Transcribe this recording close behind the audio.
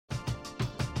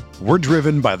We're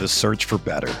driven by the search for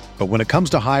better. But when it comes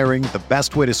to hiring, the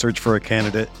best way to search for a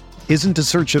candidate isn't to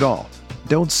search at all.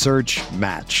 Don't search,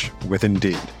 match with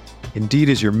Indeed. Indeed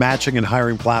is your matching and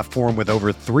hiring platform with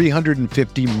over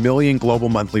 350 million global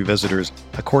monthly visitors,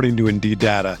 according to Indeed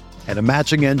data, and a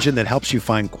matching engine that helps you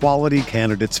find quality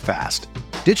candidates fast.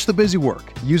 Ditch the busy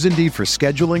work. Use Indeed for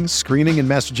scheduling, screening, and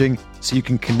messaging so you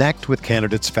can connect with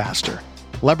candidates faster.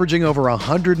 Leveraging over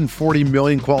 140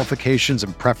 million qualifications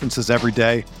and preferences every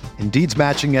day, Indeed's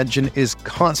matching engine is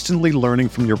constantly learning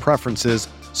from your preferences,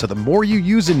 so the more you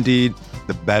use Indeed,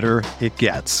 the better it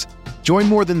gets. Join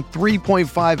more than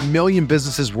 3.5 million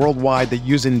businesses worldwide that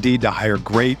use Indeed to hire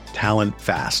great talent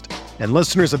fast. And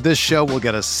listeners of this show will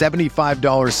get a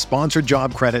 $75 sponsored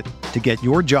job credit to get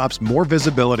your jobs more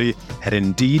visibility at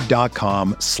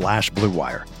Indeed.com/Blue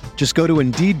Wire. Just go to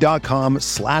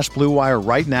Indeed.com/Blue Wire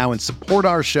right now and support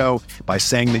our show by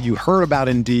saying that you heard about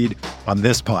Indeed on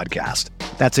this podcast.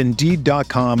 That's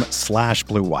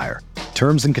Indeed.com/Blue Wire.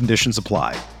 Terms and conditions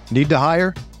apply. Need to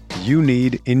hire? You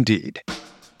need Indeed.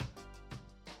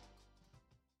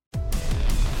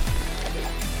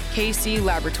 KC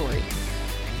Laboratory,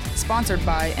 sponsored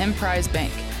by Emprise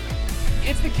Bank.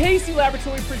 It's the KC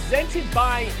Laboratory presented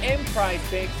by Emprise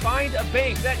Bank. Find a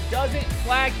bank that doesn't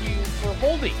flag you for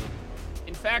holding.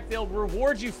 In fact, they'll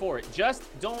reward you for it. Just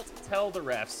don't tell the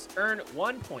refs. Earn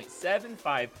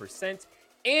 1.75%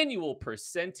 annual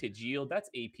percentage yield. That's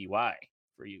APY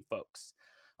for you folks.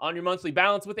 On your monthly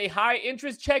balance with a high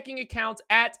interest checking account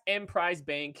at Emprise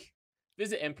Bank.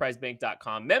 Visit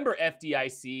emprisebank.com. Member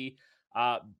FDIC.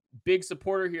 Big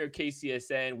supporter here at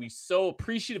KCSN. We're so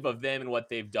appreciative of them and what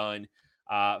they've done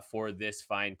for this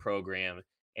fine program.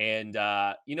 And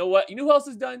you know what? You know who else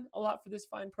has done a lot for this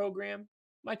fine program?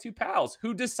 My two pals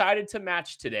who decided to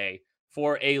match today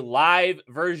for a live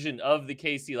version of the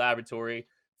KC Laboratory.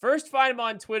 First, find him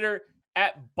on Twitter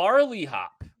at Barley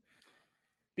Hop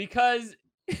because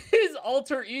his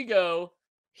alter ego,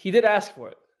 he did ask for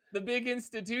it. The big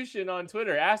institution on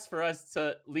Twitter asked for us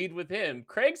to lead with him.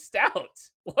 Craig Stout,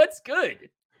 what's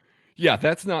good? Yeah,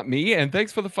 that's not me. And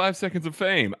thanks for the 5 seconds of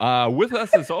fame. With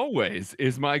us, as always,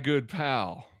 is my good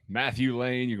pal, Matthew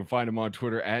Lane. You can find him on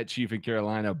Twitter at Chief in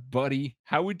Carolina. Buddy,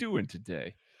 how we doing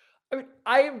today? I mean,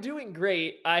 I am doing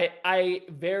great. I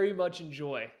very much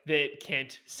enjoy that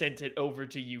Kent sent it over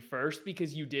to you first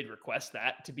because you did request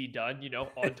that to be done,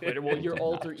 on Twitter. Well, your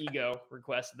alter ego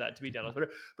requested that to be done on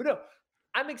Twitter. But no,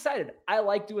 I'm excited. I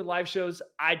like doing live shows.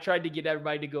 I tried to get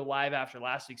everybody to go live after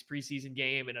last week's preseason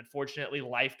game, and unfortunately,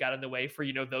 life got in the way for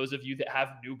those of you that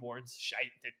have newborns.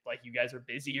 Like you guys are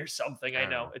busy or something. I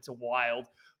know it's a wild,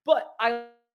 but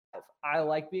I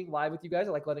like being live with you guys.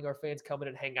 I like letting our fans come in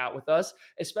and hang out with us,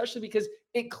 especially because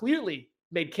it clearly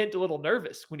made Kent a little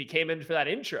nervous when he came in for that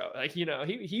intro. Like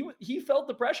he felt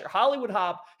the pressure. Hollywood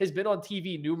Hop has been on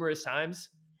TV numerous times.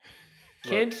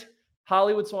 Kent,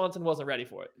 Hollywood Swanson wasn't ready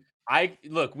for it.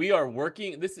 We are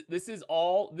working. This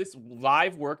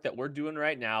live work that we're doing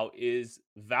right now is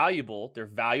valuable. They're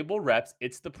valuable reps.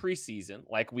 It's the preseason.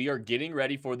 Like we are getting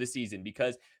ready for the season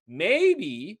because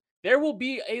maybe there will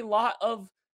be a lot of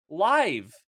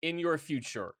live in your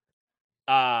future,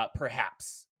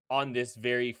 perhaps on this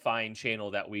very fine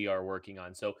channel that we are working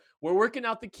on. So we're working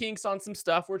out the kinks on some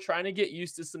stuff. We're trying to get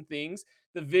used to some things.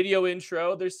 The video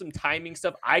intro, there's some timing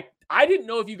stuff. I didn't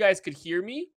know if you guys could hear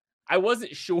me. I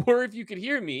wasn't sure if you could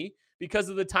hear me because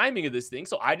of the timing of this thing.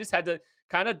 So I just had to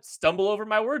kind of stumble over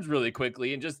my words really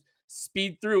quickly and just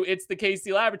speed through. It's the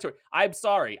KC Laboratory. I'm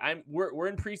sorry. We're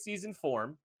in preseason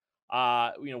form.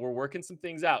 We're working some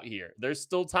things out here. There's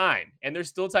still time, and there's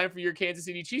still time for your Kansas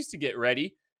City Chiefs to get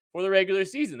ready for the regular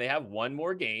season. They have one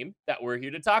more game that we're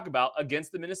here to talk about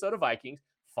against the Minnesota Vikings.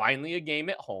 Finally, a game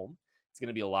at home. It's going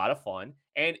to be a lot of fun.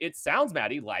 And it sounds,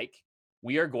 Maddie, like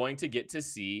we are going to get to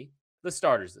see the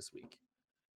starters this week.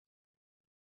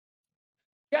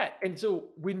 Yeah, and so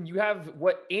when you have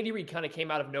what Andy Reid kind of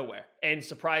came out of nowhere and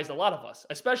surprised a lot of us,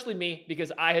 especially me,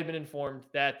 because I had been informed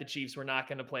that the Chiefs were not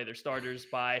going to play their starters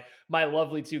by my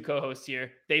lovely two co-hosts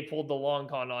here. They pulled the long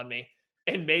con on me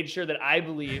and made sure that I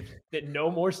believed that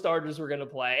no more starters were going to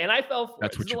play. And I fell for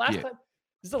That's it. what you get. This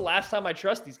is the last time I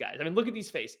trust these guys. I mean, look at these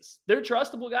faces. They're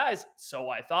trustable guys. So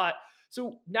I thought.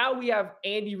 So now we have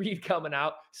Andy Reid coming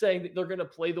out saying that they're going to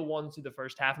play the ones through the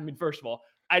first half. I mean, first of all,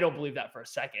 I don't believe that for a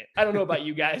second. I don't know about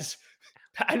you guys.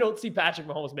 I don't see Patrick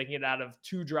Mahomes making it out of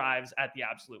 2 drives at the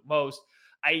absolute most.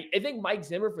 I think Mike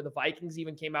Zimmer for the Vikings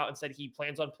even came out and said he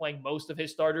plans on playing most of his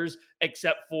starters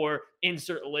except for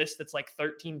insert list that's like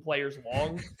 13 players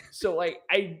long. So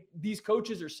these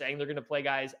coaches are saying they're going to play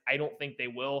guys. I don't think they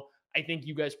will. I think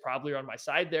you guys probably are on my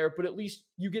side there, but at least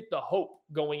you get the hope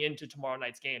going into tomorrow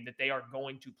night's game that they are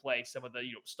going to play some of the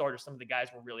starters, some of the guys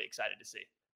we're really excited to see.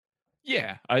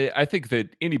 Yeah, I think that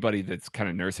anybody that's kind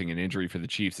of nursing an injury for the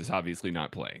Chiefs is obviously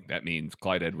not playing. That means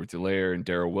Clyde Edwards-Helaire and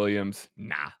Darrell Williams,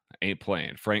 nah, ain't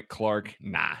playing. Frank Clark,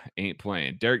 nah, ain't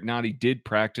playing. Derek Nottie did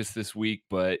practice this week,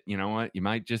 but you know what? You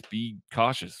might just be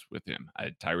cautious with him.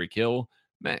 Tyreek Hill,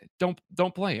 man,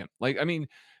 don't play him. Like, I mean,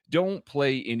 don't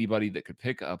play anybody that could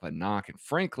pick up a knock. And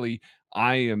frankly,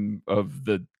 I am of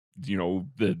the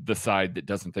side that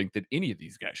doesn't think that any of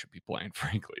these guys should be playing.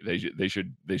 Frankly, they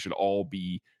should all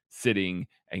be sitting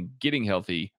and getting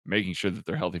healthy, making sure that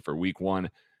they're healthy for week one.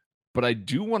 But I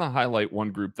do want to highlight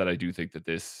one group that I do think that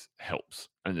this helps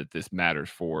and that this matters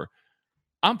for.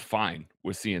 I'm fine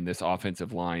with seeing this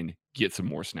offensive line get some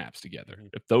more snaps together. Mhm.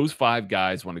 If those 5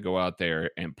 guys want to go out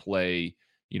there and play,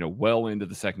 well into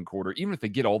the second quarter, even if they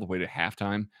get all the way to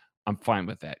halftime, I'm fine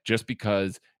with that. Just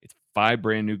because it's 5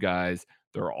 brand new guys,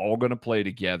 they're all going to play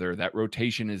together. That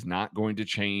rotation is not going to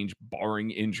change,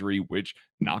 barring injury, which,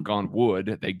 knock on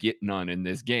wood, they get none in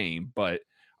this game. But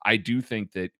I do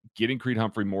think that getting Creed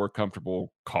Humphrey more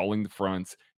comfortable calling the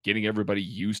fronts, getting everybody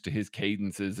used to his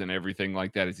cadences and everything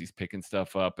like that as he's picking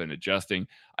stuff up and adjusting.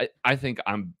 I think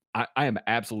I am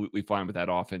absolutely fine with that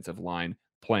offensive line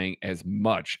playing as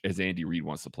much as Andy Reid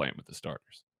wants to play him with the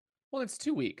starters. Well, it's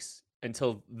 2 weeks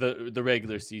until the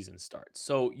regular season starts.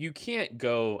 So you can't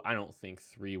go, I don't think,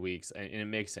 3 weeks, and it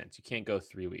makes sense. You can't go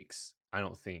 3 weeks, I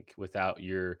don't think, without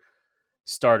your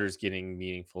starters getting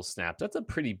meaningful snaps. That's a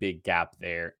pretty big gap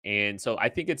there. And so I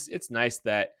think it's nice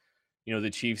that, the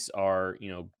Chiefs are,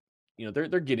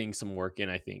 they're getting some work in,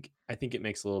 I think. I think it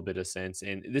makes a little bit of sense.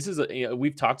 And this is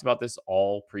we've talked about this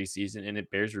all preseason, and it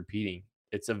bears repeating.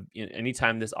 It's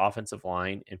anytime this offensive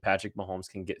line and Patrick Mahomes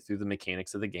can get through the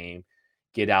mechanics of the game,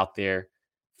 get out there,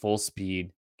 full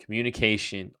speed,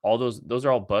 communication, all those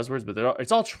are all buzzwords, but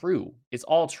it's all true. It's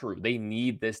all true. They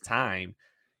need this time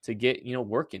to get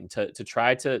working to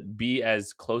try to be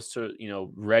as close to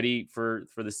ready for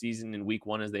the season in week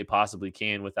one as they possibly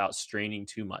can without straining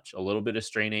too much. A little bit of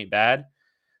strain ain't bad.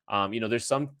 There's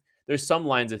some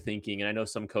lines of thinking, and I know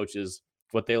some coaches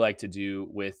what they like to do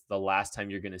with the last time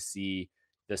you're going to see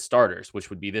the starters, which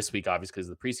would be this week, obviously, because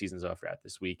the preseason's over at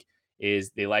this week,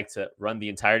 is they like to run the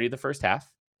entirety of the first half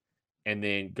and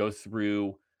then go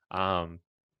through the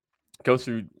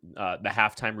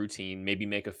halftime routine, maybe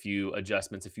make a few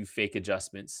adjustments, a few fake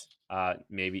adjustments.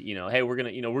 Maybe, hey, we're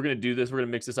gonna do this, we're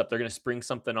gonna mix this up. They're gonna spring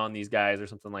something on these guys or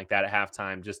something like that at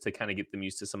halftime just to kind of get them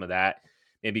used to some of that.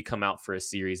 Maybe come out for a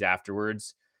series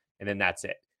afterwards, and then that's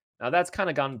it. Now that's kind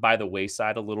of gone by the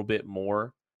wayside a little bit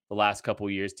more the last couple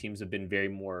of years. Teams have been very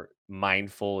more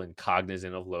mindful and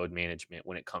cognizant of load management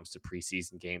when it comes to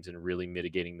preseason games and really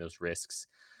mitigating those risks.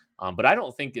 But I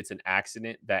don't think it's an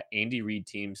accident that Andy Reid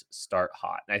teams start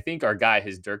hot. And I think our guy,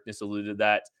 his Dirkness, alluded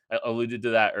to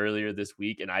that earlier this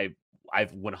week, and I've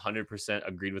 100%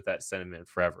 agreed with that sentiment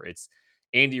forever. It's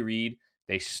Andy Reid.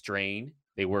 They strain.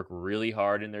 They work really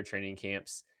hard in their training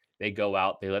camps. They go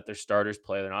out. They let their starters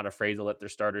play. They're not afraid to let their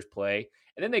starters play.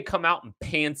 And then they come out and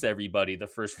pants everybody the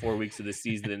first 4 weeks of the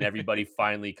season, and everybody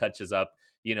finally catches up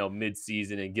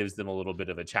mid-season and gives them a little bit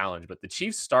of a challenge. But the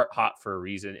Chiefs start hot for a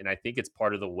reason, and I think it's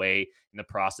part of the way and the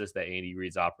process that Andy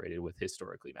Reid's operated with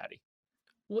historically, Maddie.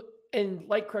 Well, and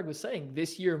like Craig was saying,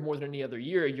 this year more than any other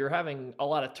year, you're having a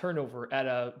lot of turnover at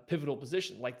a pivotal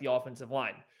position like the offensive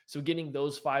line. So getting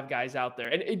those 5 guys out there,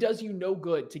 and it does you no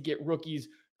good to get rookies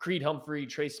Creed Humphrey,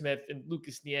 Trey Smith, and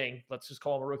Lucas Niang, let's just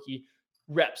call him a rookie,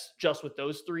 reps just with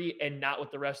those 3 and not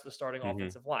with the rest of the starting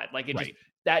offensive line. Like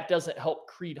that doesn't help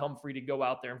Creed Humphrey to go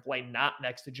out there and play not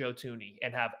next to Joe Thuney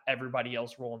and have everybody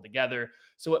else rolling together.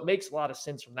 So it makes a lot of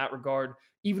sense from that regard.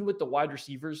 Even with the wide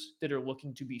receivers that are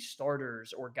looking to be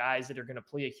starters or guys that are going to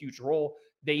play a huge role,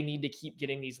 they need to keep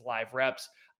getting these live reps.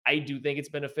 I do think it's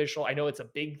beneficial. I know it's a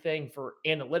big thing for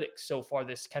analytics so far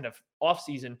this kind of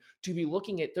offseason to be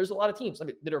looking at. There's a lot of teams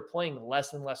that are playing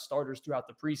less and less starters throughout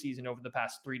the preseason over the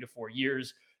past 3 to 4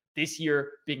 years. This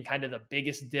year being kind of the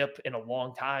biggest dip in a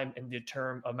long time in the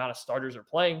term amount of starters are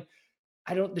playing.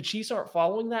 The Chiefs aren't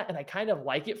following that, and I kind of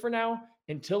like it for now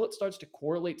until it starts to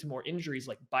correlate to more injuries.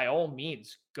 Like, by all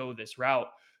means, go this route.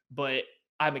 But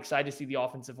I'm excited to see the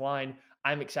offensive line.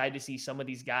 I'm excited to see some of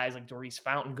these guys like Daurice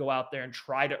Fountain go out there and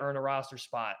try to earn a roster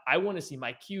spot. I want to see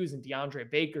Mike Hughes and DeAndre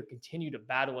Baker continue to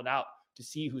battle it out to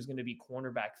see who's going to be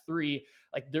cornerback 3.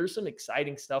 Like, there's some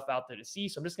exciting stuff out there to see.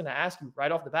 So I'm just going to ask you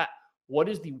right off the bat, what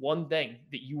is the one thing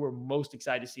that you were most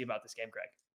excited to see about this game, Greg?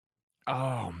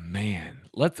 Oh man,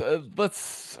 let's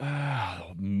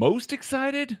most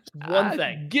excited. One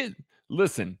thing.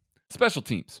 Listen, special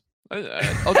teams.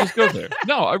 I'll just go there.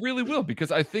 No, I really will,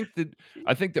 because I think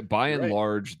that by and Right.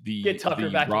 large Get Tucker the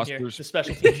back in here, rosters, the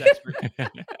special teams expert.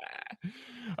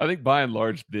 I think by and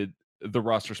large the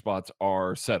roster spots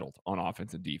are settled on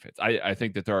offense and defense. I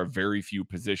think that there are very few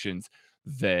positions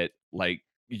that like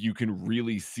you can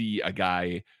really see a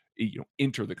guy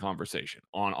enter the conversation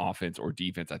on offense or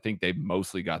defense. I think they've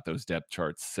mostly got those depth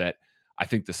charts set. I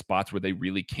think the spots where they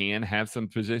really can have some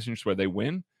positions where they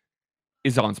win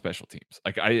is on special teams.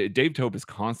 Like Dave Toub is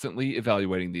constantly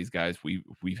evaluating these guys.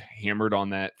 We've hammered on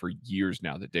that for years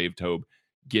now, that Dave Toub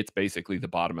gets basically the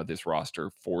bottom of this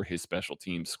roster for his special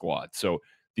teams squad. So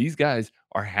these guys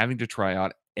are having to try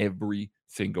out every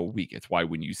single week. It's why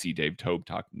when you see Dave Toub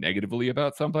talk negatively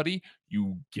about somebody,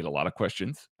 you get a lot of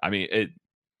questions. I mean,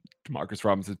 Demarcus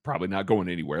Robinson's probably not going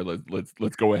anywhere.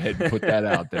 Let's go ahead and put that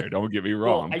out there. Don't get me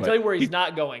wrong. Well, I tell you where he's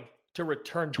not going. To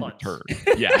return punts.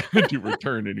 To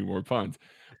return any more punts.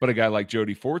 But a guy like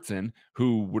Jody Fortson,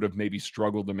 who would have maybe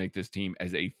struggled to make this team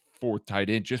as a fourth tight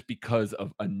end just because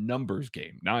of a numbers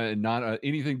game, not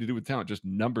anything to do with talent, just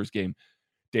numbers game.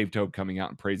 Dave Toub coming out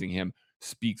and praising him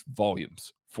speaks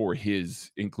volumes for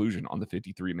his inclusion on the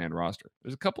 53-man roster.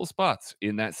 There's a couple of spots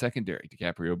in that secondary: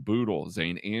 DiCaprio Bootle,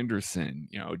 Zane Anderson,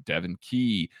 Devin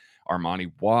Key,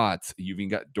 Armani Watts. You've even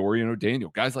got Dorian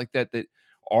O'Daniel, guys like that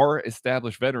are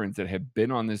established veterans that have been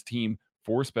on this team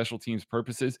for special teams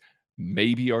purposes,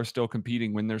 maybe are still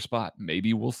competing when their spot.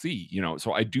 Maybe we'll see,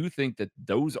 So I do think that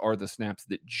those are the snaps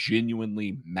that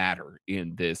genuinely matter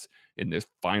in this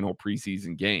final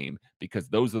preseason game, because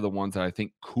those are the ones that I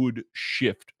think could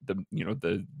shift the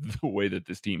way that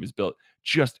this team is built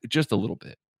just a little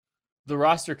bit. The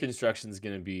roster construction is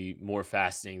going to be more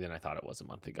fascinating than I thought it was a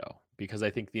month ago, because I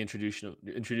think the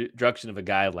introduction of a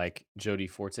guy like Jody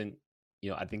Fortson,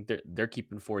 I think they're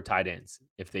keeping 4 tight ends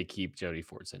if they keep Jody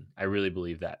Fortson. I really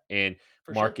believe that. And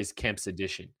For Marcus Kemp's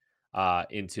addition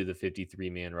into the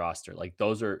 53-man roster. Like,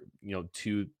 those are,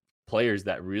 2 players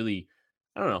that really,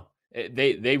 I don't know,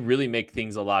 they really make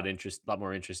things a lot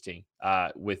more interesting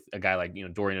with a guy like,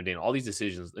 Dorian O'Daniel. All these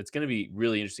decisions, it's going to be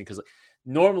really interesting, because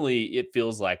normally it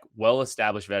feels like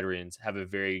well-established veterans have a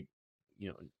very,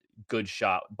 good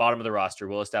shot. Bottom of the roster,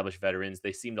 well-established veterans,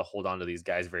 they seem to hold on to these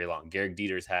guys very long. Garrick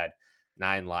Dieters had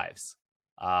 9 lives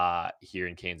here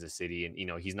in Kansas City. And,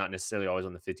 he's not necessarily always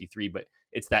on the 53, but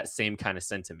it's that same kind of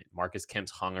sentiment. Marcus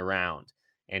Kemp's hung around,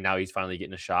 and now he's finally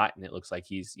getting a shot, and it looks like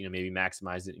he's, maybe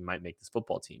maximized it and might make this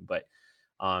football team. But,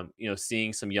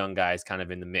 seeing some young guys kind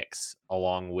of in the mix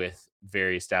along with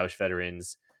very established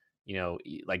veterans,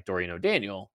 like Dorian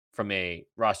O'Daniel, from a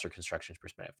roster construction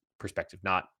perspective,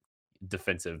 not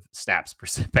defensive snaps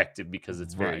perspective, because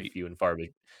it's very few and far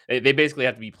between. They basically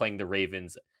have to be playing the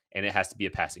Ravens, and it has to be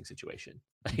a passing situation.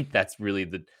 Like, that's really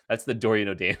the Dorian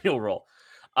O'Daniel role.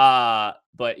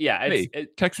 But yeah,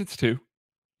 Texans too.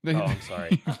 Oh, I'm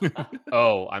sorry.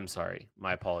 I'm sorry.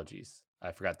 My apologies.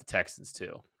 I forgot the Texans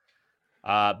too.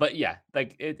 But yeah,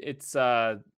 like it's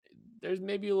there's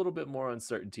maybe a little bit more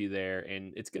uncertainty there,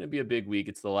 and it's going to be a big week.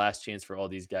 It's the last chance for all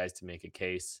these guys to make a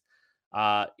case.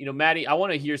 Maddie, I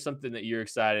want to hear something that you're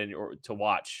excited to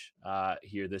watch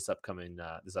here this upcoming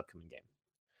game.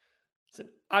 So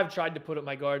I've tried to put up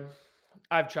my guard.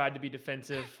 I've tried to be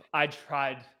defensive. I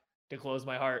tried to close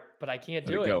my heart, but I can't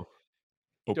do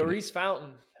it. Daurice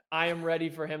Fountain, I am ready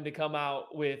for him to come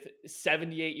out with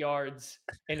 78 yards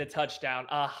and a touchdown,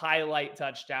 a highlight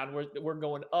touchdown. We're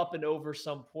going up and over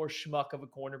some poor schmuck of a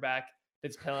cornerback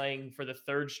that's playing for the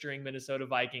 3rd string Minnesota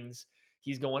Vikings.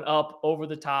 He's going up over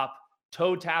the top,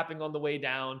 toe tapping on the way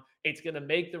down. It's going to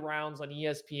make the rounds on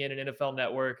ESPN and NFL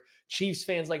Network. Chiefs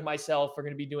fans like myself are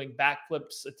going to be doing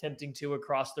backflips, attempting to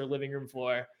across their living room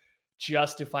floor,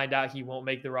 just to find out he won't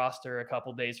make the roster a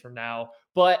couple days from now.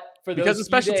 But for those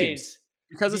special teams,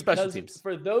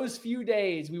 for those few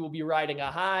days, we will be riding a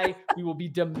high. We will be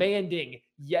demanding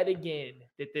yet again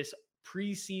that this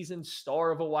preseason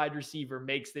star of a wide receiver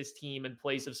makes this team in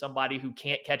place of somebody who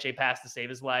can't catch a pass to save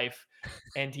his life,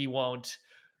 and he won't.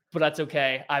 But that's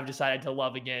okay. I've decided to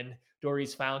love again.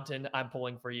 Daurice Fountain, I'm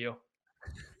pulling for you.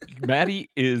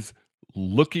 Maddie is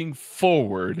looking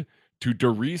forward to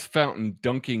Daurice Fountain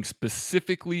dunking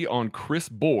specifically on Chris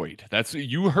Boyd.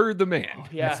 You heard the man. Oh,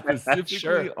 yeah,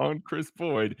 specifically on Chris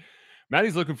Boyd.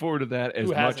 Maddie's looking forward to that as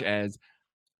much as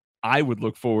I would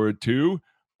look forward to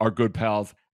our good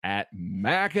pals at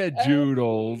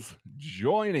Macadoodles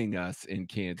joining us in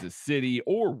Kansas City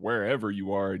or wherever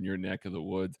you are in your neck of the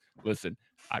woods. Listen,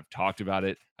 I've talked about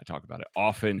it. I talk about it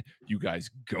often. You guys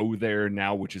go there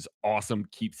now, which is awesome.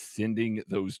 Keep sending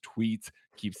those tweets.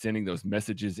 Keep sending those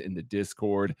messages in the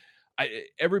Discord.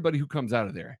 Everybody who comes out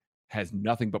of there has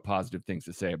nothing but positive things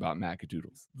to say about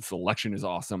Macadoodles. The selection is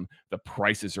awesome, the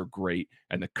prices are great,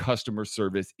 and the customer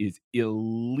service is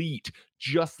elite,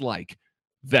 just like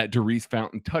that Darius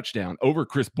Fountain touchdown over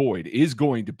Chris Boyd is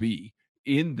going to be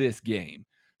in this game.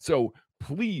 So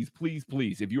please, please,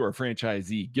 please, if you are a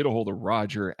franchisee, get a hold of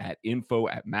Roger at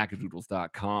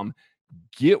info@macadoodles.com.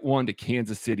 Get one to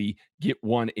Kansas City, get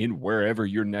one in wherever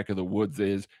your neck of the woods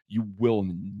is. You will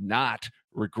not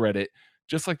regret it.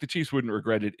 Just like the Chiefs wouldn't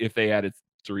regret it if they added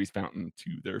Darius Fountain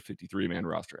to their 53-man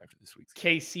roster after this week's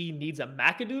game. KC needs a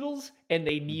Macadoodles, and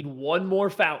they need one more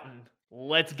Fountain.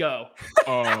 Let's go.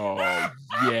 Oh,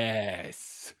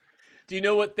 yes. Do you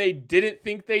know what they didn't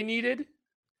think they needed?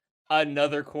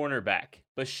 Another cornerback.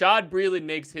 Bashaud Breeland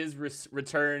makes his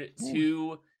return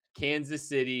to Kansas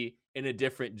City in a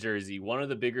different jersey. One of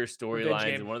the bigger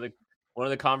storylines and one of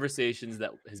the conversations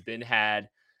that has been had,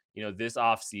 this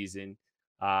offseason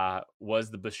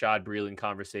was the Bashaud Breeland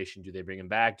conversation. Do they bring him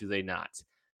back? Do they not?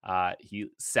 He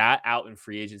sat out in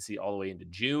free agency all the way into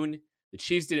June. The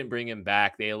Chiefs didn't bring him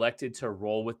back. They elected to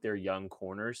roll with their young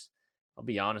corners. I'll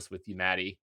be honest with you,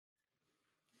 Maddie.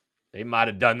 They might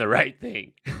have done the right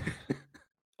thing.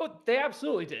 Oh, they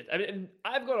absolutely did. I mean,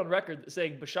 I've gone on record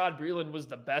saying Bashaud Breeland was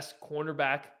the best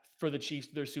cornerback for the Chiefs,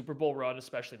 their Super Bowl run,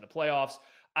 especially in the playoffs.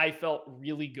 I felt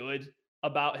really good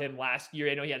about him last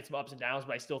year. I know he had some ups and downs,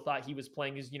 but I still thought he was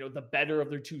playing as, the better of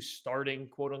their two starting,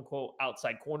 quote unquote,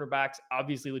 outside cornerbacks.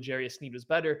 Obviously, L'Jarius Sneed was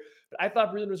better, but I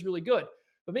thought Breeland was really good.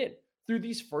 But man, through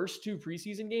these first two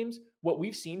preseason games, what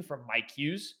we've seen from Mike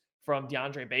Hughes, from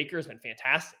DeAndre Baker has been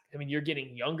fantastic. I mean, you're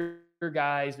getting younger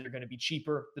guys that are going to be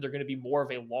cheaper, that are going to be more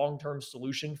of a long-term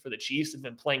solution for the Chiefs, have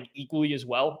been playing equally as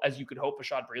well as you could hope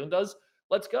Bashaud Breeland does.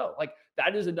 Let's go. Like,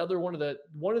 that is another one of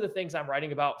the things I'm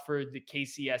writing about for the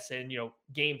KCSN,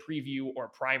 game preview or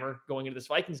primer going into this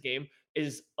Vikings game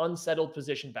is unsettled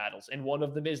position battles. And one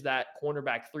of them is that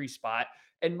cornerback 3 spot.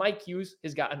 And Mike Hughes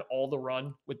has gotten all the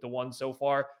run with the one so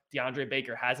far. DeAndre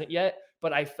Baker hasn't yet,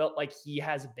 but I felt like he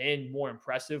has been more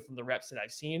impressive from the reps that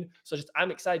I've seen. So I'm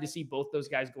excited to see both those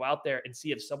guys go out there and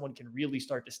see if someone can really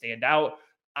start to stand out.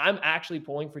 I'm actually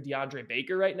pulling for DeAndre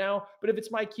Baker right now, but if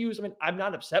it's Mike Hughes, I'm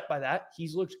not upset by that.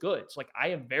 He's looked good. So I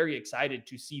am very excited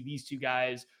to see these two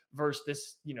guys versus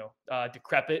this,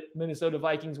 decrepit Minnesota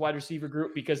Vikings wide receiver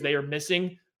group, because they are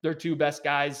missing their two best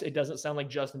guys. It doesn't sound like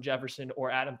Justin Jefferson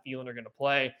or Adam Thielen are going to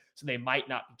play, so they might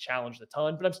not be challenged a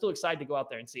ton, but I'm still excited to go out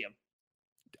there and see them.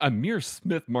 Ihmir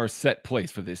Smith-Marsette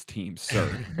plays for this team, sir.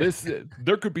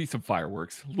 There could be some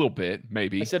fireworks, a little bit,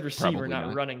 maybe. I said receiver,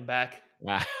 not running back.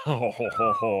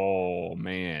 Oh,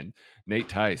 man. Nate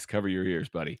Tice, cover your ears,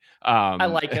 buddy. I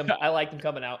like him. I like him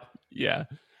coming out. Yeah.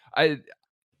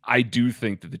 I do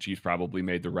think that the Chiefs probably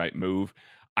made the right move.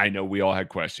 I know we all had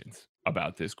questions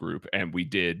about this group, and we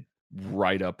did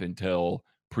right up until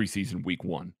preseason week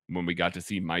 1 when we got to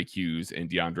see Mike Hughes and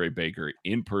DeAndre Baker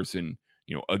in person,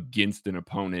 against an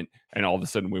opponent, and all of a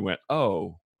sudden we went,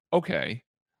 oh, okay,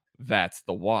 that's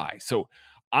the why. So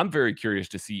I'm very curious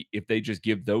to see if they just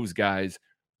give those guys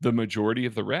the majority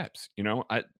of the reps.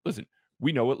 Listen,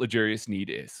 we know what L'Jarius Sneed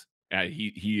is.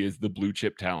 He is the blue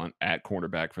chip talent at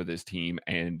cornerback for this team,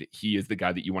 and he is the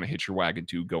guy that you want to hitch your wagon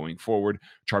to going forward.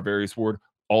 Charvarius Ward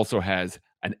also has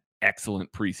an excellent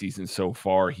preseason so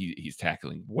far. He's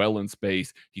tackling well in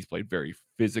space. He's played very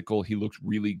physical. He looks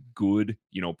really good,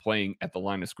 playing at the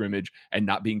line of scrimmage and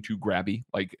not being too grabby.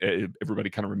 Like everybody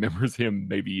kind of remembers him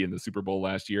maybe in the Super Bowl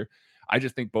last year. I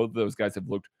just think both of those guys have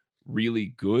looked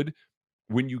really good.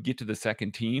 When you get to the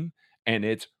second team and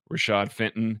it's Rashad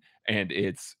Fenton and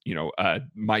it's,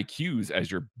 Mike Hughes as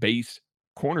your base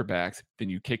cornerbacks, then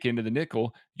you kick into the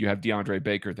nickel, you have DeAndre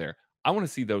Baker there. I want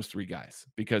to see those 3 guys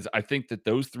because I think that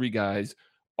those 3 guys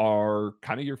are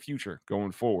kind of your future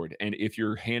going forward. And if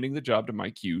you're handing the job to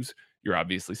Mike Hughes, you're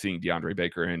obviously seeing DeAndre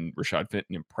Baker and Rashad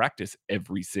Fenton in practice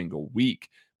every single week.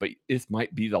 But this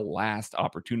might be the last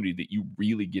opportunity that you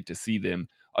really get to see them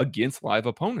against live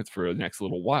opponents for the next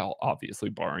little while, obviously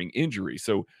barring injury.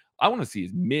 So I want to see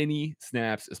as many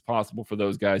snaps as possible for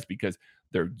those guys because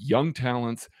they're young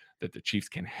talents that the Chiefs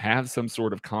can have some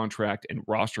sort of contract and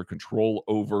roster control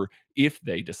over if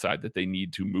they decide that they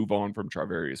need to move on from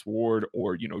Charvarius Ward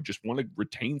or, just want to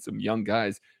retain some young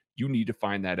guys. You need to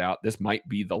find that out. This might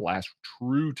be the last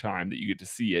true time that you get to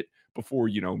see it before,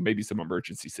 maybe some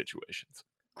emergency situations.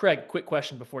 Craig, quick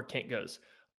question before Kent goes.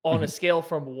 On a scale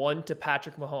from 1 to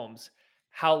Patrick Mahomes,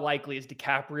 how likely is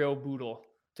DiCaprio Bootle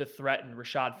to threaten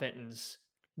Rashad Fenton's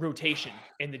rotation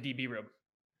in the DB room?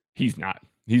 He's not.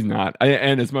 He's not.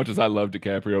 And as much as I love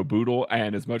DiCaprio Bootle,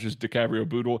 and as much as DiCaprio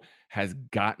Bootle has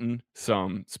gotten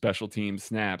some special team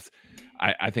snaps,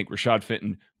 I think Rashad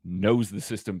Fenton knows the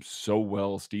system so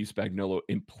well. Steve Spagnuolo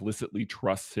implicitly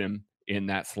trusts him in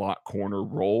that slot corner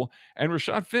role. And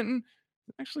Rashad Fenton,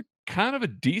 actually kind of a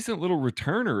decent little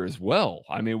returner as well.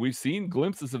 I mean, we've seen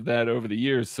glimpses of that over the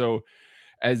years. So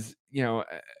as you know,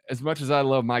 as much as I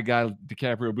love my guy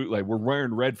DiCaprio Bootleg, we're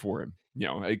wearing red for him.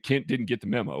 Kent didn't get the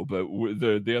memo, but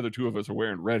the other two of us are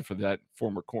wearing red for that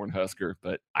former Cornhusker.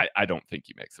 But I don't think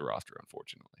he makes the roster,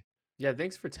 unfortunately. Yeah,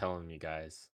 thanks for telling me,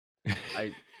 guys.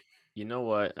 You know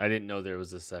what? I didn't know there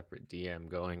was a separate DM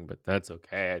going, but that's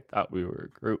okay. I thought we were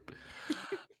a group.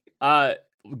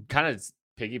 Kind of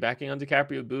piggybacking on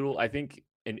DiCaprio Bootle, I think,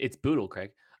 and it's Bootle,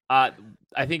 Craig. I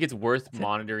think it's worth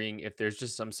monitoring if there's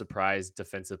just some surprise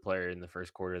defensive player in the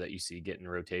first quarter that you see getting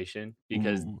rotation,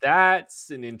 because that's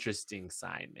an interesting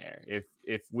sign there.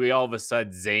 If we all of a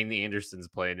sudden Zane Anderson's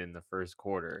playing in the first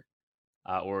quarter,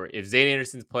 or if Zane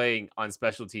Anderson's playing on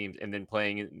special teams and then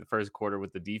playing in the first quarter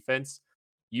with the defense,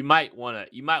 you might want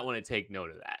to take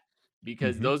note of that,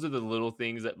 because those are the little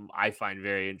things that I find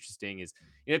very interesting. Is,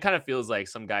 it kind of feels like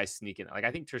some guys sneaking. Like,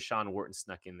 I think Tershawn Wharton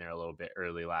snuck in there a little bit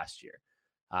early last year,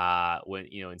 when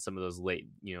in some of those late,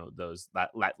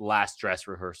 that last dress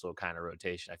rehearsal kind of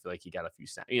rotation. I feel like he got a few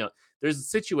snaps. There's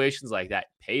situations like that.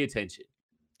 Pay attention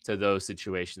to those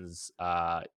situations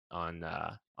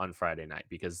on Friday night,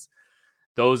 because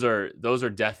those are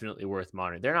definitely worth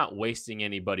monitoring. They're not wasting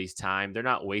anybody's time. They're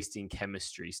not wasting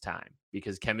chemistry's time,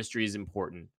 because chemistry is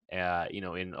important,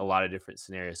 in a lot of different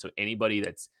scenarios. So anybody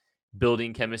that's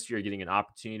building chemistry or getting an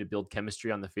opportunity to build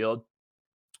chemistry on the field,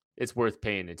 it's worth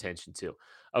paying attention to.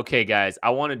 Okay, guys, I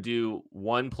want to do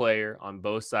one player on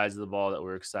both sides of the ball that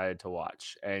we're excited to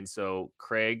watch. And so,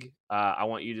 Craig, I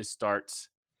want you to start.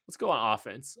 Let's go on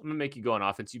offense. I'm gonna make you go on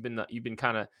offense. You've been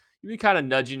kind of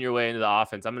nudging your way into the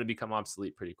offense. I'm going to become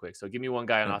obsolete pretty quick. So give me one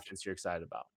guy on offense you're excited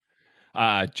about.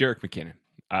 Jerick McKinnon.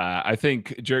 I think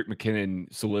Jerick McKinnon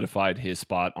solidified his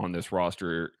spot on this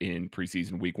roster in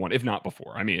preseason week 1, if not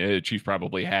before. I mean, Chiefs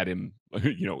probably had him,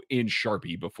 in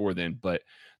Sharpie before then, but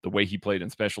the way he played in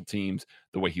special teams,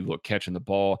 the way he looked catching the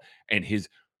ball, and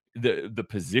the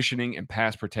positioning and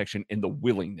pass protection and the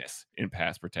willingness in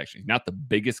pass protection. He's not the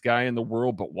biggest guy in the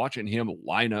world, but watching him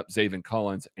line up Zaven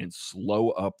Collins and slow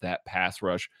up that pass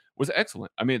rush was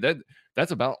excellent. I mean,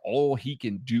 that's about all he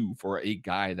can do for a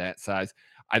guy that size.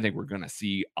 I think we're going to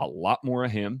see a lot more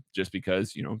of him, just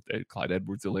because, Clyde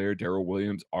Edwards-Helaire, Darrell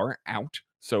Williams are out.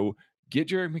 So get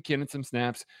Jerick McKinnon some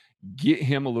snaps, get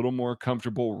him a little more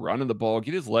comfortable running the ball,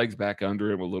 get his legs back under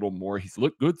him a little more. He's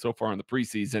looked good so far in the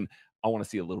preseason. I want to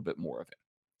see a little bit more of it.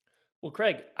 Well,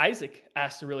 Craig, Isaac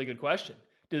asked a really good question.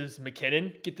 Does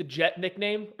McKinnon get the Jet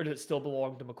nickname, or does it still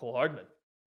belong to Mecole Hardman?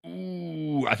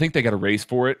 Ooh, I think they got a race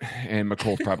for it, and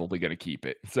McCole's probably going to keep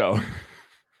it. So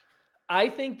I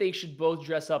think they should both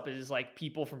dress up as like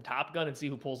people from Top Gun and see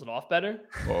who pulls it off better.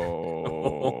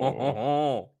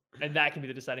 Oh. And that can be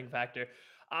the deciding factor.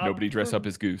 Nobody dress up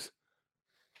as Goose.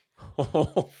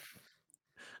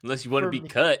 Unless you want to be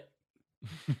cut.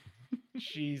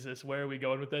 Jesus, where are we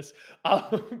going with this?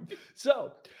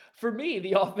 So for me,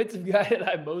 the offensive guy that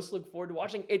I most look forward to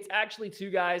watching, it's actually two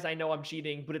guys. I know I'm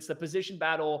cheating, but it's the position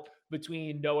battle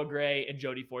between Noah Gray and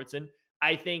Jody Fortson.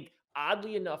 I think,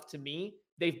 oddly enough to me,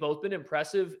 they've both been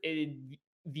impressive in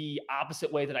the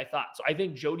opposite way that I thought. So I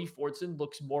think Jody Fortson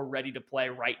looks more ready to play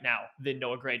right now than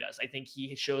Noah Gray does. I think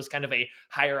he shows kind of a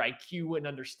higher IQ and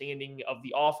understanding of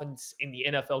the offense in the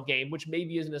NFL game, which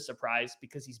maybe isn't a surprise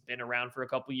because he's been around for a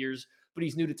couple years, but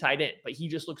he's new to tight end. But he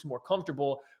just looks more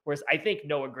comfortable. Whereas I think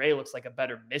Noah Gray looks like a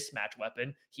better mismatch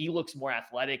weapon. He looks more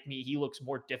athletic. He looks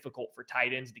more difficult for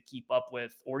tight ends to keep up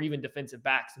with, or even defensive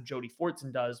backs, than Jody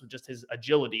Fortson does with just his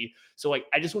agility. So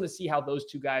I just want to see how those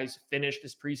two guys finish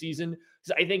this preseason,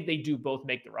 because I think they do both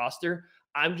make the roster.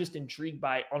 I'm just intrigued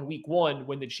by, on week 1,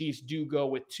 when the Chiefs do go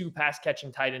with 2 pass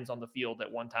catching tight ends on the field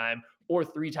at one time, or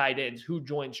 3 tight ends, who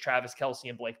joins Travis Kelce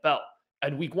and Blake Bell.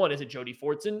 And week 1, is it Jody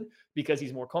Fortson because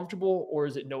he's more comfortable, or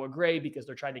is it Noah Gray because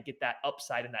they're trying to get that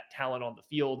upside and that talent on the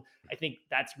field? I think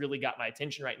that's really got my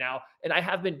attention right now. And I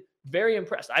have been very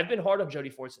impressed. I've been hard on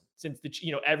Jody Fortson since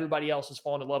everybody else has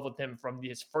fallen in love with him from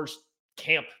his first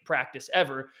camp practice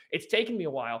ever. It's taken me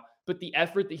a while, but the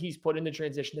effort that he's put in the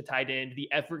transition to tight end,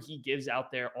 the effort he gives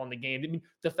out there on the game, I mean,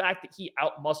 the fact that he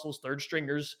outmuscles third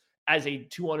stringers as a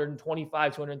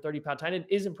 225, 230 pound tight end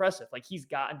is impressive. Like, he's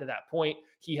gotten to that point.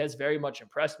 He has very much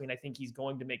impressed me, and I think he's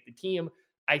going to make the team.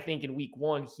 I think in week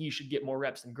 1, he should get more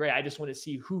reps than Gray. I just want to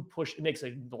see who makes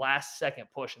a last second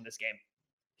push in this game.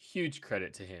 Huge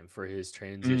credit to him for his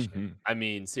transition. I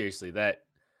mean, seriously, that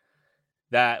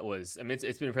That was, I mean,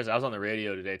 it's been impressive. I was on the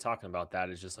radio today talking about that.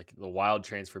 It's just like the wild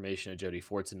transformation of Jody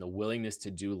Fortson, the willingness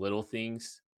to do little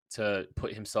things to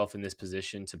put himself in this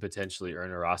position to potentially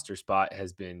earn a roster spot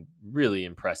has been really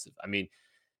impressive. I mean,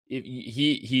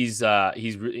 he's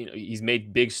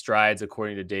made big strides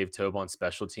according to Dave Tobe on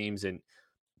special teams, and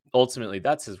ultimately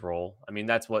that's his role. I mean,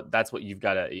 that's what you've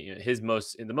got to,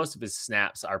 the most of his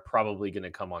snaps are probably going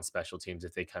to come on special teams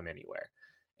if they come anywhere.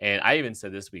 And I even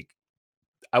said this week,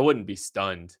 I wouldn't be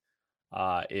stunned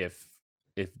if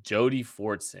Jody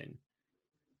Fortson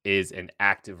is an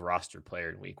active roster player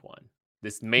in week 1.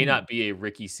 This may not be a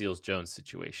Ricky Seals-Jones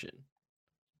situation.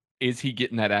 Is he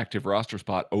getting that active roster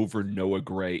spot over Noah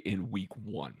Gray in week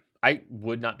 1? I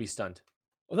would not be stunned.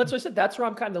 Well, that's what I said. That's where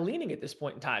I'm kind of leaning at this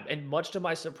point in time. And much to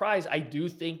my surprise, I do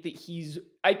think that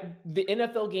the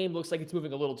NFL game looks like it's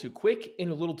moving a little too quick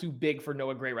and a little too big for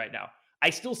Noah Gray right now. I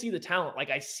still see the talent.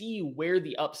 Like, I see where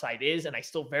the upside is, and I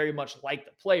still very much like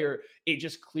the player. It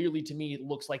just clearly, to me,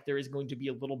 looks like there is going to be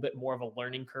a little bit more of a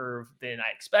learning curve than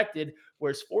I expected,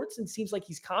 whereas Fortson seems like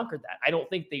he's conquered that. I don't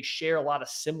think they share a lot of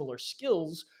similar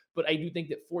skills, but I do think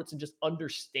that Fortson just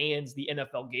understands the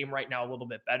NFL game right now a little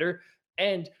bit better.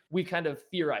 And we kind of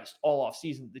theorized all off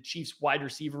season, the Chiefs wide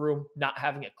receiver room, not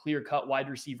having a clear cut wide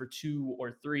receiver 2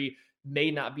 or 3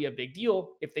 may not be a big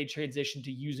deal if they transition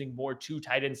to using more 2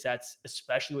 tight end sets,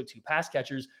 especially with 2 pass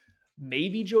catchers.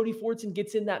 Maybe Jody Fortson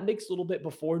gets in that mix a little bit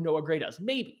before Noah Gray does.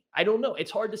 Maybe. I don't know.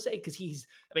 It's hard to say because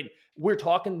we're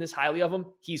talking this highly of him.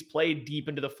 He's played deep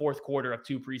into the 4th quarter of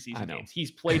 2 preseason games.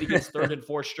 He's played against 3rd and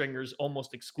 4th stringers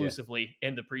almost exclusively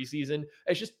in the preseason.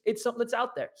 It's something that's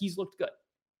out there. He's looked good.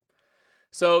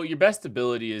 So your best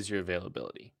ability is your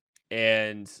availability.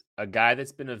 And a guy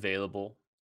that's been available,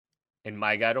 and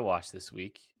my guy to watch this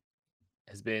week,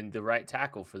 has been the right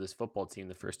tackle for this football team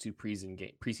the first 2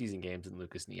 preseason games in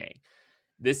Lucas Niang.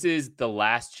 This is the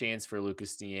last chance for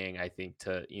Lucas Niang, I think,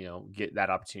 to get that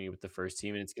opportunity with the first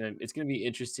team, and it's gonna be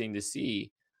interesting to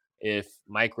see if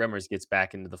Mike Remmers gets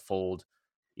back into the fold,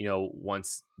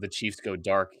 once the Chiefs go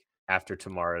dark after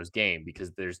tomorrow's game,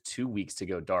 because there's 2 weeks to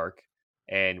go dark,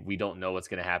 and we don't know what's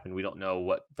going to happen. We don't know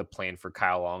what the plan for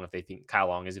Kyle Long, if they think Kyle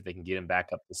Long is, if they can get him back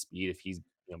up to speed, if he's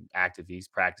active, he's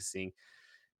practicing.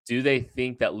 Do they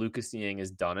think that Lucas Niang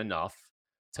has done enough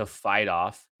to fight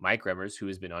off Mike Remmers, who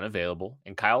has been unavailable,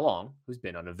 and Kyle Long, who's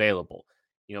been unavailable?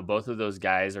 Both of those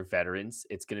guys are veterans.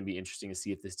 It's going to be interesting to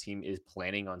see if this team is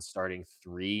planning on starting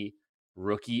 3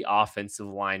 rookie offensive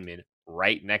linemen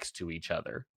right next to each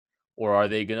other, or are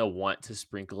they going to want to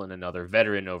sprinkle in another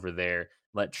veteran over there,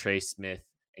 let Trey Smith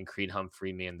and Creed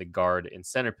Humphrey man the guard and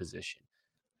center position?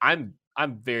 I'm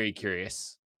very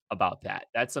curious about that.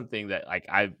 That's something that, like,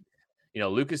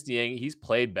 Lucas Niang, he's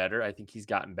played better. I think he's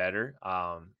gotten better.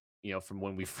 From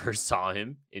when we first saw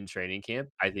him in training camp,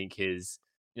 I think he's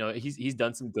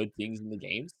done some good things in the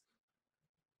games.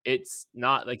 It's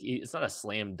not a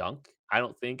slam dunk, I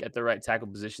don't think, at the right tackle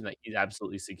position that he's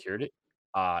absolutely secured it.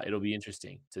 It'll be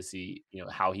interesting to see,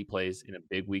 how he plays in a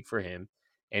big week for him,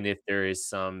 and if there is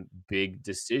some big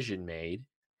decision made,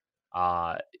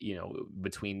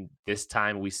 between this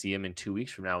time we see him in 2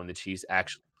 weeks from now when the Chiefs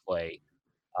actually play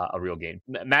a real game.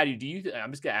 Maddie,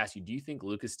 I'm just gonna ask you, do you think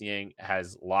Lucas Niang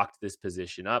has locked this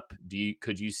position up?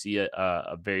 Could you see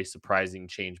a very surprising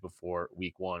change before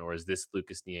week 1, or is this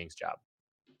Lucas Niang's job?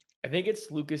 I think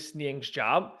it's Lucas Niang's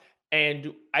job,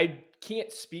 and I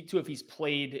can't speak to if he's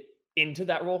played into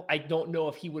that role. I don't know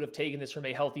if he would have taken this from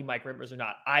a healthy Mike Remmers or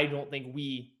not. I don't think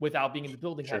we, without being in the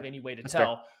building, have any way to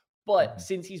tell. Fair. But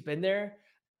since he's been there,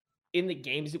 in the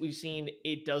games that we've seen,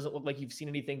 it doesn't look like you've seen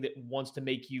anything that wants to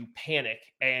make you panic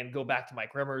and go back to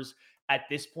Mike Remmers. At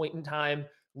this point in time,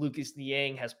 Lucas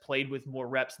Niang has played with more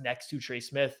reps next to Trey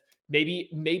Smith. Maybe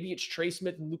it's Trey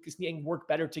Smith and Lucas Niang work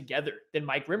better together than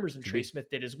Mike Remmers and Trey Smith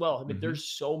did as well. There's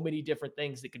so many different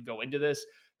things that could go into this.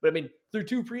 But through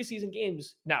 2 preseason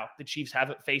games, now the Chiefs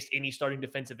haven't faced any starting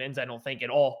defensive ends, I don't think,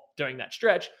 at all during that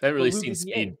stretch. They haven't really seen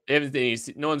speed.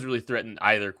 No one's really threatened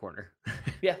either corner.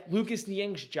 Yeah, Lucas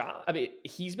Niang's job,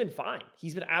 he's been fine.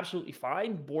 He's been absolutely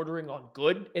fine, bordering on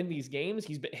good in these games.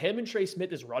 Him and Trey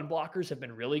Smith as run blockers have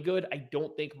been really good. I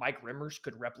don't think Mike Remmers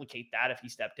could replicate that if he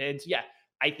stepped in. So yeah,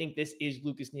 I think this is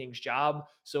Lucas Niang's job.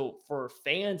 So for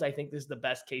fans, I think this is the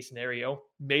best case scenario.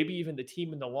 Maybe even the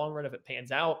team in the long run if it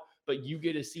pans out. But you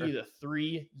get to see the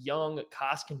 3 young,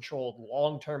 cost-controlled,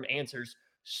 long-term answers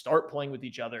start playing with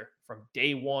each other from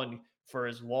day 1 for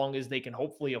as long as they can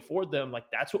hopefully afford them. Like,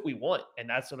 that's what we want, and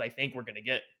that's what I think we're going to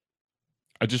get.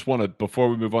 I just want to, before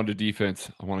we move on to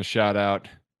defense, I want to shout out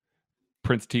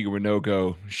Prince Tiga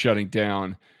Winogo shutting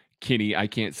down Kenny, I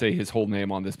can't say his whole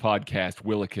name on this podcast,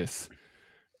 Willekes,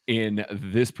 in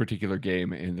this particular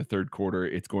game in the third quarter.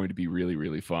 It's going to be really,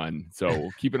 really fun. So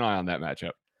keep an eye on that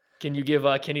matchup. Can you give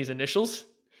Kenny's initials?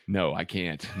 No, I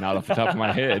can't. Not off the top of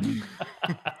my head.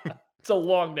 It's a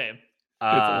long name. It's a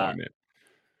long name.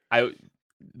 I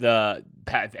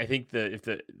think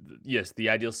the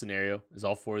ideal scenario is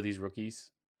all 4 of these rookies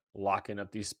locking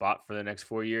up these spot for the next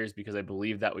 4 years, because I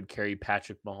believe that would carry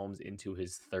Patrick Mahomes into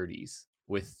his 30s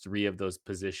with 3 of those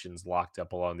positions locked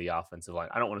up along the offensive line.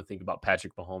 I don't want to think about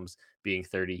Patrick Mahomes being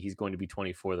 30. He's going to be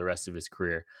 24 the rest of his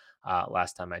career.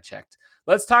 Last time I checked.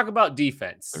 Let's talk about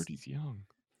defense. 30's young.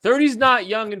 30's not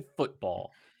young in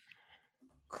football,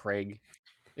 Craig.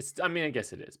 I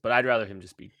guess it is, but I'd rather him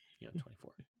just be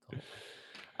 24.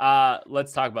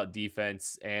 Let's talk about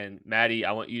defense. And Maddie,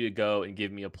 I want you to go and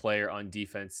give me a player on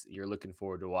defense you're looking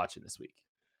forward to watching this week.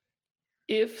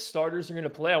 If starters are going to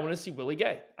play, I want to see Willie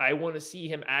Gay. I want to see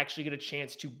him actually get a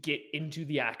chance to get into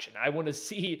the action. I want to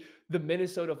see the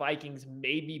Minnesota Vikings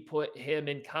maybe put him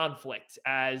in conflict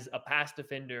as a pass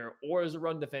defender or as a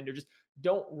run defender. Just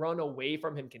don't run away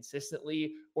from him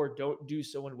consistently, or don't do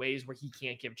so in ways where he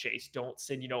can't give chase. Don't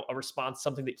send, a response,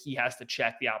 something that he has to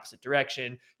check the opposite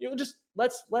direction. Just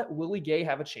let's let Willie Gay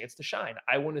have a chance to shine.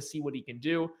 I want to see what he can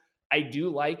do. I do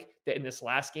like that in this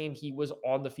last game, he was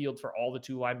on the field for all the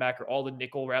 2 linebacker, all the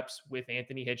nickel reps with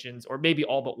Anthony Hitchens, or maybe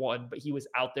all but 1, but he was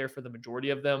out there for the majority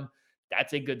of them.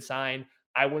 That's a good sign.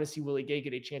 I want to see Willie Gay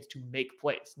get a chance to make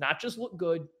plays, not just look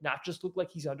good, not just look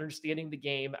like he's understanding the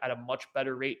game at a much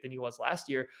better rate than he was last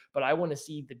year, but I want to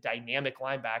see the dynamic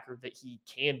linebacker that he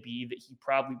can be, that he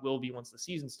probably will be once the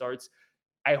season starts.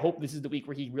 I hope this is the week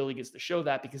where he really gets to show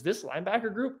that, because this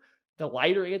linebacker group, the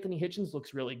lighter Anthony Hitchens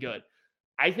looks really good.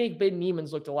 I think Ben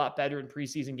Neiman's looked a lot better in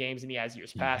preseason games than he has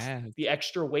years past. The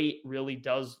extra weight really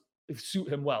does suit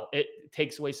him well. It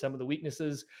takes away some of the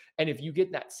weaknesses. And if you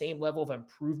get that same level of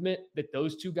improvement that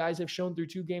those 2 guys have shown through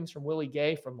 2 games from Willie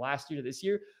Gay from last year to this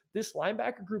year, this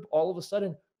linebacker group all of a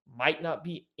sudden might not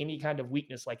be any kind of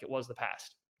weakness like it was the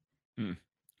past.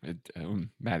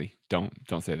 Maddie, don't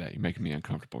say that. You're making me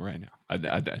uncomfortable right now. I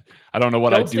don't know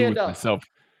what I do with myself.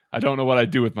 I don't know what I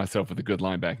do with myself with a good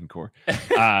linebacking core.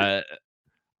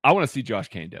 I want to see Josh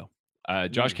Kando.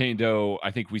 Josh Kando,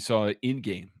 I think we saw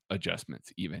in-game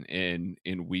adjustments even in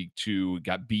week 2,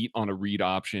 got beat on a read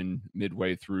option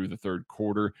midway through the third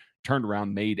quarter, turned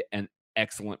around, made an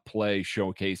excellent play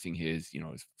showcasing his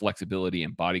flexibility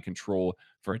and body control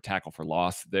for a tackle for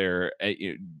loss there,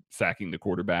 sacking the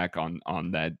quarterback on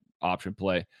that option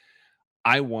play.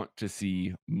 I want to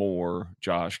see more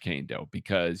Josh Kando,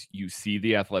 because you see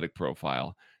the athletic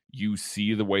profile. You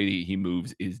see the way he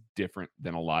moves is different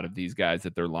than a lot of these guys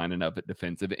that they're lining up at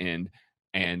defensive end,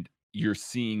 and you're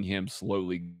seeing him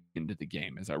slowly into the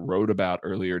game. As I wrote about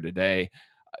earlier today,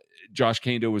 Josh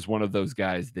Kando is one of those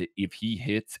guys that if he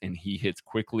hits and he hits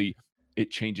quickly,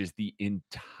 it changes the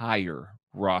entire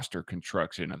roster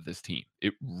construction of this team.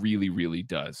 It really, really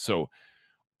does. So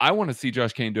I want to see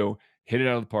Josh Kando hit it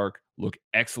out of the park, look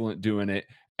excellent doing it,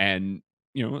 and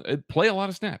play a lot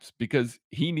of snaps, because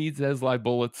he needs those live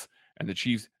bullets, and the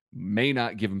Chiefs may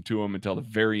not give them to him until the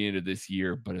very end of this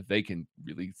year. But if they can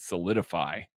really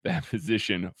solidify that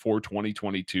position for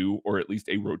 2022, or at least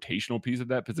a rotational piece of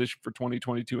that position for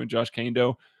 2022 and Josh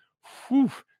Kando,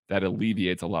 that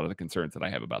alleviates a lot of the concerns that I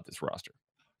have about this roster.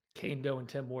 Kando and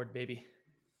Tim Ward, baby.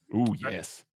 Ooh,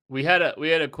 yes. We had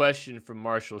a question from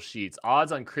Marshall Sheets.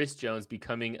 Odds on Chris Jones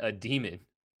becoming a demon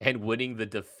and winning the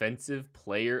Defensive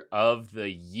Player of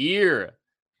the Year.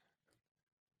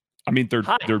 I mean, they're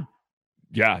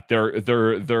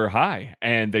high,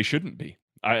 and they shouldn't be.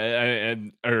 High,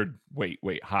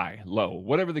 low,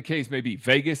 whatever the case may be.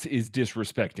 Vegas is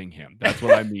disrespecting him. That's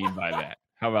what I mean by that.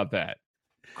 How about that?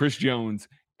 Chris Jones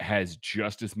has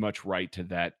just as much right to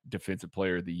that Defensive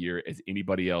Player of the Year as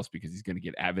anybody else, because he's going to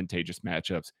get advantageous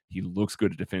matchups. He looks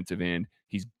good at defensive end.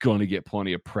 He's going to get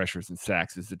plenty of pressures and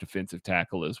sacks as a defensive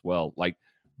tackle as well. Like,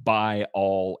 buy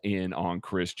all in on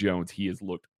Chris Jones. He has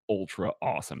looked ultra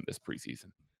awesome this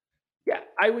preseason. Yeah,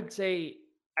 I would say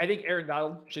I think Aaron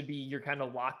Donald should be your kind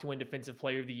of lock to win Defensive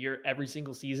Player of the Year every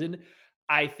single season.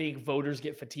 I think voters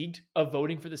get fatigued of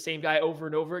voting for the same guy over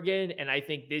and over again. And I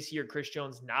think this year, Chris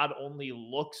Jones not only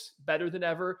looks better than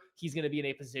ever, he's going to be in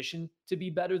a position to be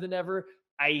better than ever.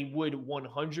 I would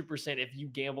 100%, if you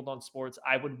gambled on sports,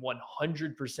 I would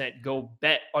 100% go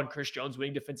bet on Chris Jones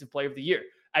winning Defensive Player of the Year.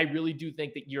 I really do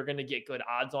think that you're going to get good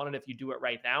odds on it if you do it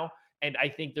right now. And I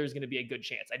think there's going to be a good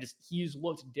chance. He's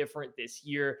looked different this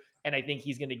year. And I think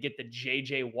he's going to get the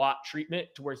JJ Watt treatment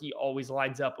to where he always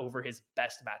lines up over his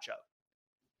best matchup.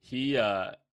 He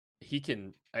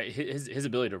can his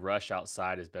ability to rush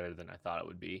outside is better than I thought it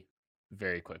would be.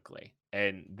 very quickly.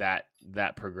 And that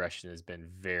progression has been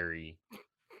very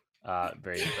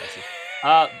impressive.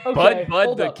 Okay, Bud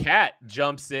hold the up. cat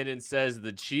jumps in and says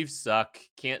the Chiefs suck.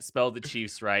 Can't spell the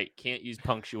Chiefs right. Can't use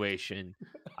punctuation.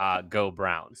 Go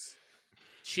Browns.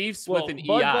 Chiefs Well, with an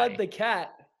Bud EI. the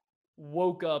cat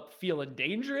woke up feeling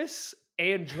dangerous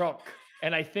and drunk.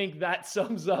 And I think that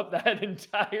sums up that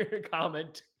entire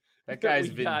comment. That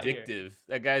guy's we got here. vindictive.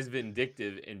 That guy's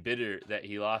vindictive and bitter that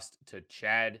he lost to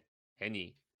Chad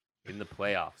Henne in the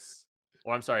playoffs.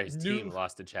 Or I'm sorry, his team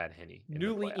lost to Chad Henne.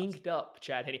 Newly inked up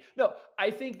Chad Henne. No, I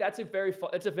think that's a very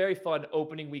fun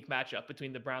opening week matchup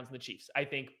between the Browns and the Chiefs. I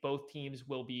think both teams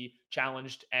will be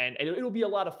challenged, and it'll be a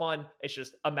lot of fun. It's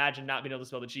just imagine not being able to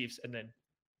spell the Chiefs and then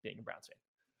being a Browns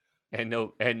fan.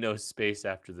 And no space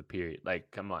after the period. Like,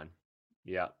 come on.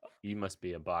 Yeah, you must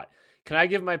be a bot. Can I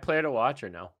give my player to watch or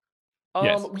no?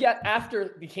 Yes. Yeah,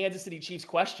 after the Kansas City Chiefs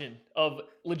question of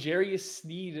L'Jarius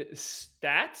Sneed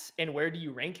stats and where do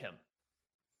you rank him?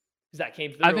 Because that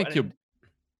came through.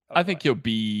 I think he'll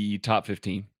be top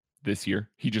 15 this year.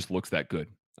 He just looks that good.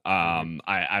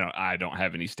 I don't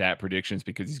have any stat predictions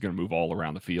because he's going to move all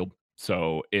around the field.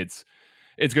 So it's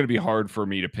going to be hard for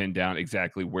me to pin down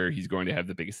exactly where he's going to have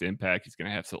the biggest impact. He's going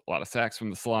to have a lot of sacks from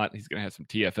the slot. He's going to have some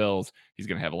TFLs. He's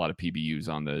going to have a lot of PBUs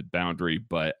on the boundary.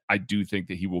 But I do think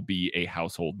that he will be a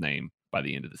household name by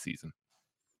the end of the season.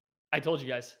 I told you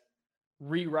guys,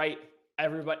 rewrite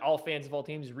everybody, all fans of all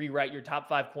teams, rewrite your top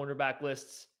 5 cornerback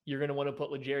lists. You're going to want to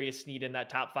put L'Jarius Sneed in that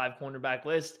top 5 cornerback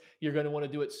list. You're going to want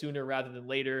to do it sooner rather than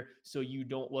later so you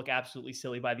don't look absolutely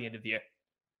silly by the end of the year.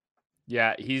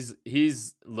 Yeah,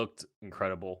 he's looked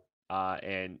incredible.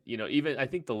 And even I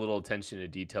think the little attention to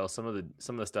detail, some of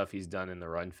the stuff he's done in the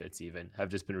run fits even have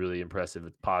just been really impressive.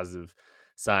 It's positive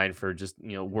sign for just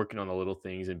working on the little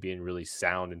things and being really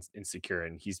sound and secure.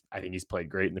 And I think he's played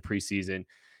great in the preseason.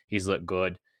 He's looked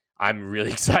good. I'm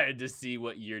really excited to see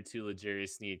what year 2 L'Jarius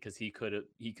Sneed, because he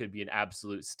could be an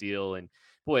absolute steal. And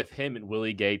boy, if him and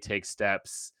Willie Gay take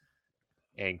steps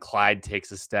and Clyde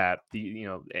takes a step,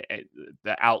 the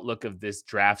outlook of this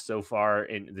draft so far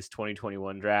in this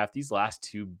 2021 draft, these last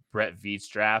 2 Brett Veach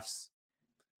drafts,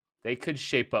 they could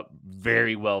shape up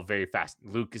very well, very fast.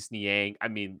 Lucas Niang. I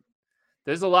mean,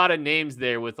 there's a lot of names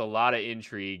there with a lot of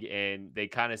intrigue, and they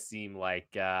kind of seem like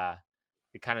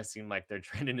they're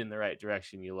trending in the right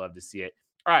direction. You love to see it.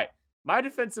 All right, my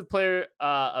defensive player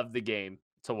of the game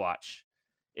to watch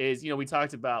is, we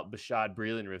talked about Bashaud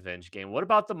Breeland revenge game. What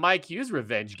about the Mike Hughes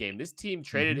revenge game? This team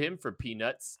traded him for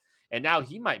peanuts, and now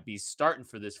he might be starting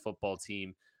for this football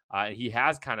team. And he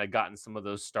has kind of gotten some of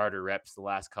those starter reps the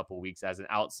last couple of weeks as an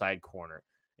outside corner,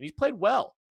 and he's played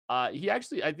well. He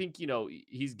actually, I think,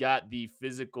 he's got the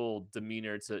physical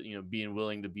demeanor to, being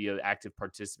willing to be an active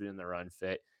participant in the run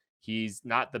fit. He's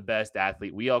not the best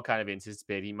athlete. We all kind of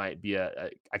anticipate he might be a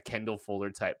Kendall Fuller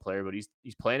type player, but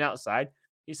he's playing outside.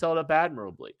 He's held up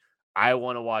admirably. I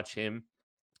want to watch him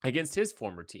against his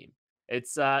former team.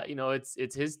 It's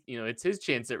it's his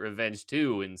chance at revenge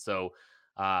too. And so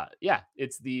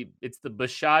it's the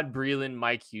Bashaud Breeland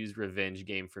Mike Hughes revenge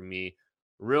game for me.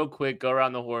 Real quick, go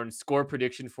around the horn, score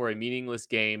prediction for a meaningless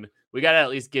game. We got to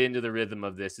at least get into the rhythm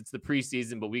of this. It's the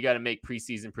preseason, but we got to make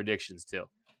preseason predictions too.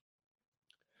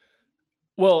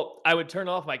 Well, I would turn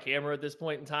off my camera at this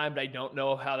point in time, but I don't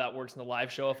know how that works in the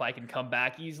live show, if I can come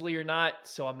back easily or not.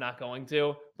 So I'm not going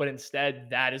to, but instead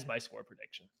that is my score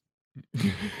prediction.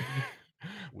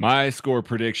 My score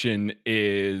prediction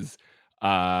is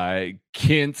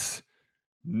Kent's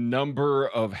number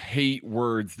of hate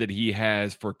words that he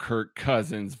has for Kirk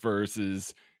Cousins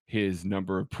versus his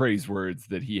number of praise words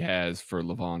that he has for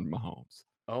Lavon Mahomes.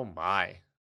 Oh my,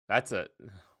 that's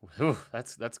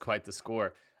quite the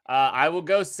score. I will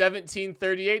go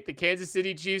 17-38. The Kansas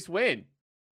City Chiefs win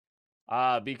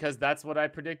because that's what I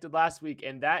predicted last week.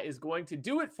 And that is going to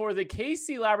do it for the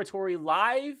KC Laboratory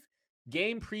live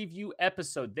game preview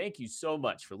episode. Thank you so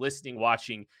much for listening,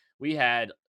 watching. We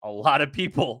had a lot of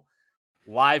people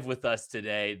live with us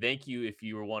today. Thank you if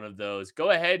you were one of those. Go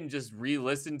ahead and just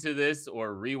re-listen to this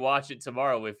or rewatch it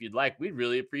tomorrow if you'd like. We'd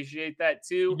really appreciate that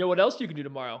too. You know what else you can do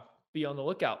tomorrow? Be on the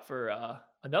lookout for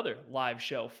another live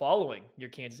show following your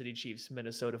Kansas City Chiefs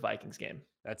Minnesota Vikings game.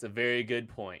 That's a very good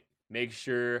point. Make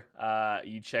sure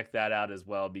you check that out as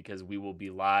well, because we will be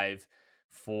live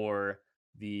for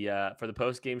the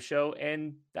post-game show,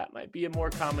 and that might be a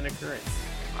more common occurrence.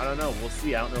 I don't know. We'll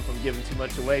see. I don't know if I'm giving too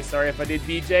much away. Sorry if I did,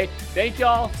 BJ. Thank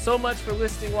y'all so much for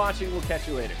listening, watching. We'll catch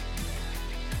you later.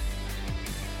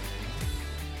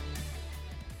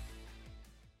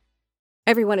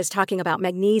 Everyone is talking about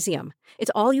magnesium. It's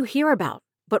all you hear about.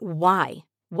 But why?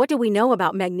 What do we know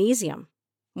about magnesium?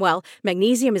 Well,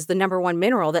 magnesium is the number one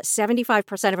mineral that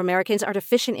 75% of Americans are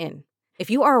deficient in. If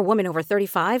you are a woman over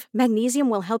 35, magnesium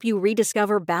will help you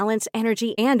rediscover balance,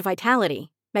 energy, and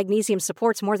vitality. Magnesium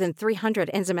supports more than 300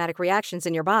 enzymatic reactions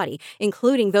in your body,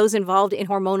 including those involved in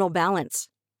hormonal balance.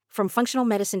 From functional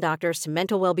medicine doctors to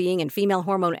mental well-being and female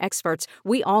hormone experts,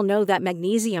 we all know that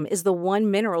magnesium is the one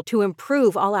mineral to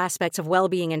improve all aspects of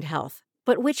well-being and health.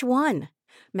 But which one?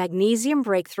 Magnesium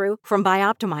Breakthrough from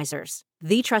Bioptimizers,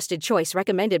 the trusted choice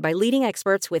recommended by leading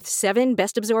experts with 7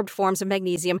 best-absorbed forms of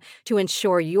magnesium to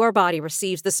ensure your body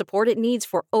receives the support it needs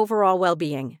for overall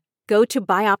well-being. Go to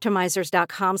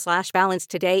bioptimizers.com/balance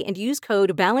today and use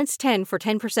code BALANCE10 for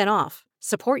 10% off.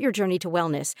 Support your journey to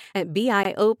wellness at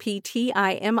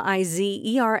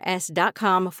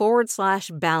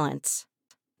bioptimizers.com/balance.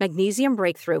 Magnesium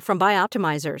Breakthrough from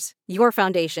Bioptimizers, your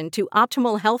foundation to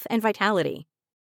optimal health and vitality.